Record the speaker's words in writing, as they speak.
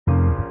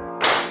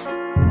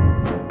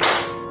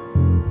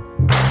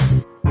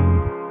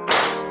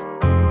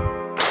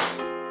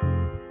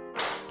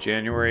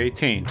January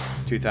 18th,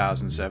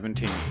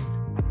 2017.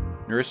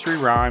 Nursery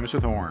rhymes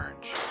with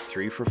orange.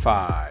 3 for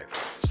 5.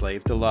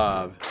 Slave to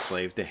love,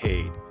 slave to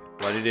hate.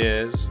 What it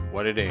is,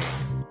 what it ain't.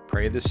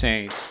 Pray the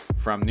saints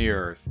from the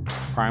earth.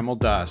 Primal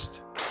dust,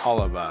 all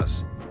of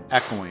us.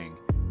 Echoing,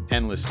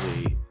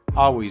 endlessly,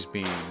 always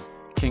being.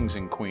 Kings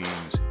and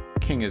queens.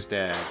 King is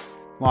dead.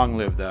 Long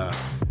live the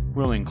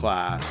ruling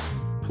class.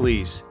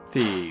 Police,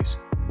 thieves,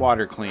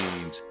 water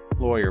cleans,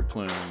 lawyer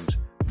plumes,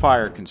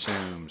 fire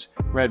consumes,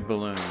 red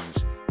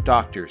balloons,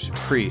 doctors,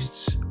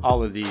 priests,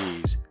 all of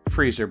these,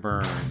 freezer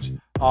burns,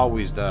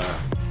 always the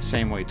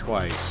same way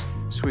twice,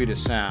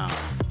 sweetest sound,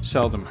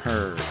 seldom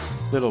heard,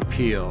 little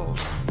peals,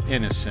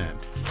 innocent,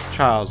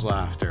 child's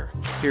laughter,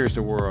 here's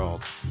the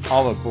world,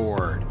 all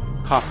aboard,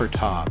 copper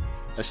top,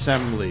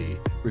 assembly,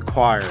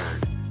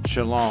 required,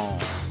 shalom,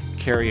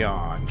 carry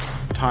on,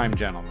 time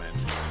gentlemen,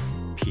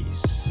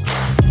 peace.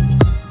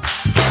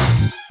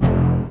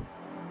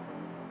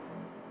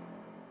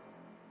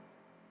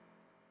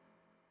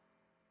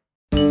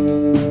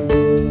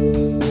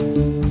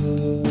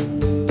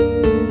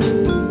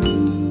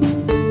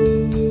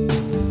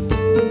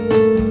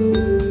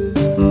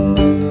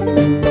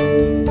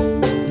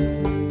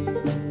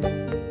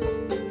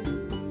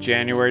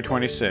 January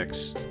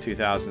 26,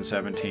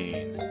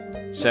 2017.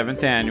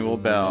 7th Annual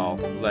Bell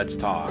Let's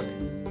Talk.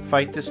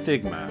 Fight the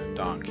stigma,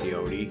 Don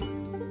Quixote.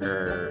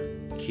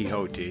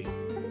 Quixote.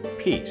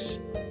 Peace.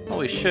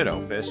 Holy shit,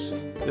 Opus.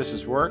 This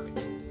is work?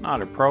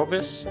 Not a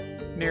probus?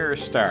 Near a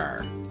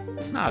star.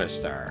 Not a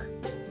star.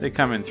 They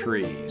come in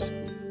threes.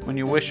 When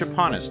you wish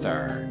upon a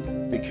star,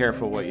 be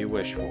careful what you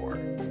wish for.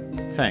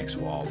 Thanks,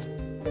 Walt.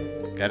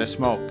 Gotta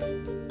smoke.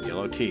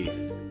 Yellow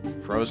teeth.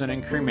 Frozen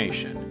in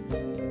cremation.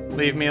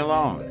 Leave me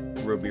alone.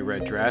 Ruby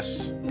red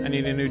dress. I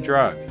need a new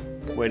drug.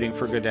 Waiting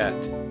for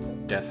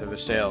Godette. Death of a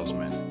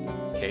salesman.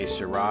 Que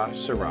sera,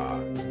 sera.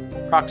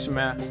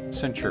 Proxima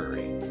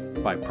Centauri.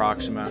 By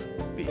Proxima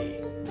b.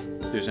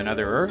 There's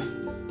another Earth?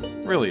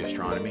 Really,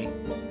 astronomy.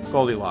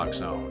 Goldilocks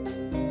zone.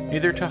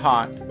 Neither too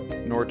hot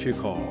nor too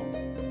cold.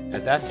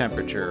 At that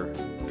temperature,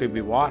 could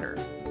be water.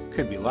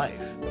 Could be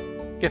life.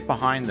 Get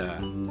behind the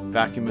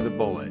vacuum of the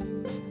bullet.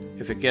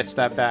 If it gets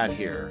that bad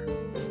here,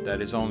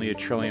 that is only 1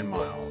 trillion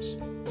miles.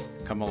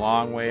 Come a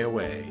long way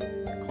away,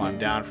 climb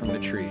down from the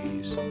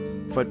trees,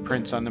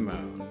 footprints on the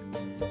moon.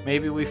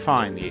 Maybe we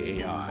find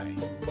the AI,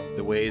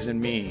 the ways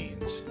and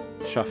means,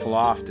 shuffle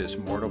off this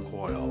mortal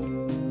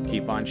coil,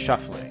 keep on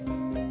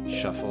shuffling,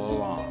 shuffle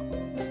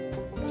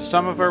along. The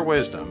sum of our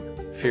wisdom,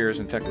 fears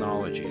and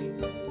technology,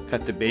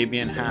 cut the baby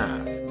in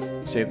half,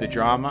 save the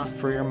drama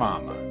for your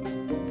mama,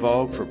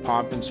 vogue for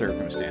pomp and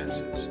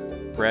circumstances,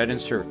 bread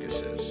and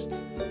circuses.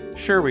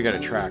 Sure, we got a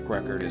track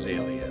record as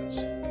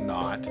aliens,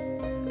 not.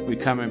 We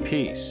come in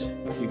peace,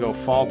 you go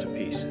fall to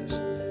pieces.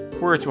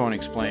 Words won't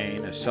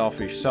explain a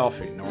selfish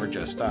selfie, nor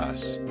just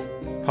us.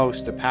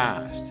 Post the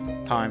past,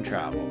 time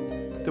travel,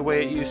 the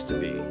way it used to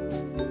be.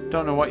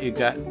 Don't know what you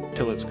got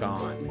till it's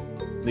gone.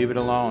 Leave it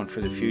alone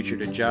for the future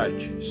to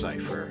judge,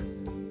 Cypher.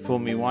 Fool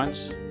me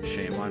once,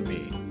 shame on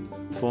me.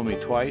 Fool me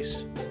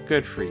twice,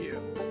 good for you.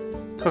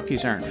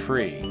 Cookies aren't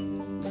free.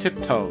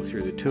 Tiptoe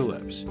through the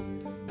tulips.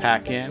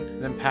 Pack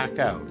in, then pack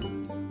out.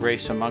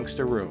 Race amongst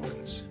the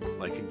ruins,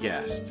 like a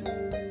guest.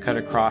 Cut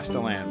across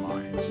the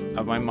landmines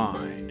of my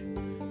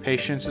mind.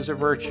 Patience is a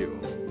virtue.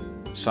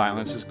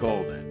 Silence is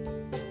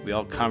golden. We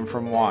all come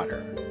from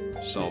water,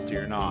 salty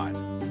or not.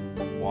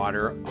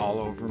 Water all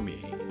over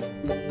me.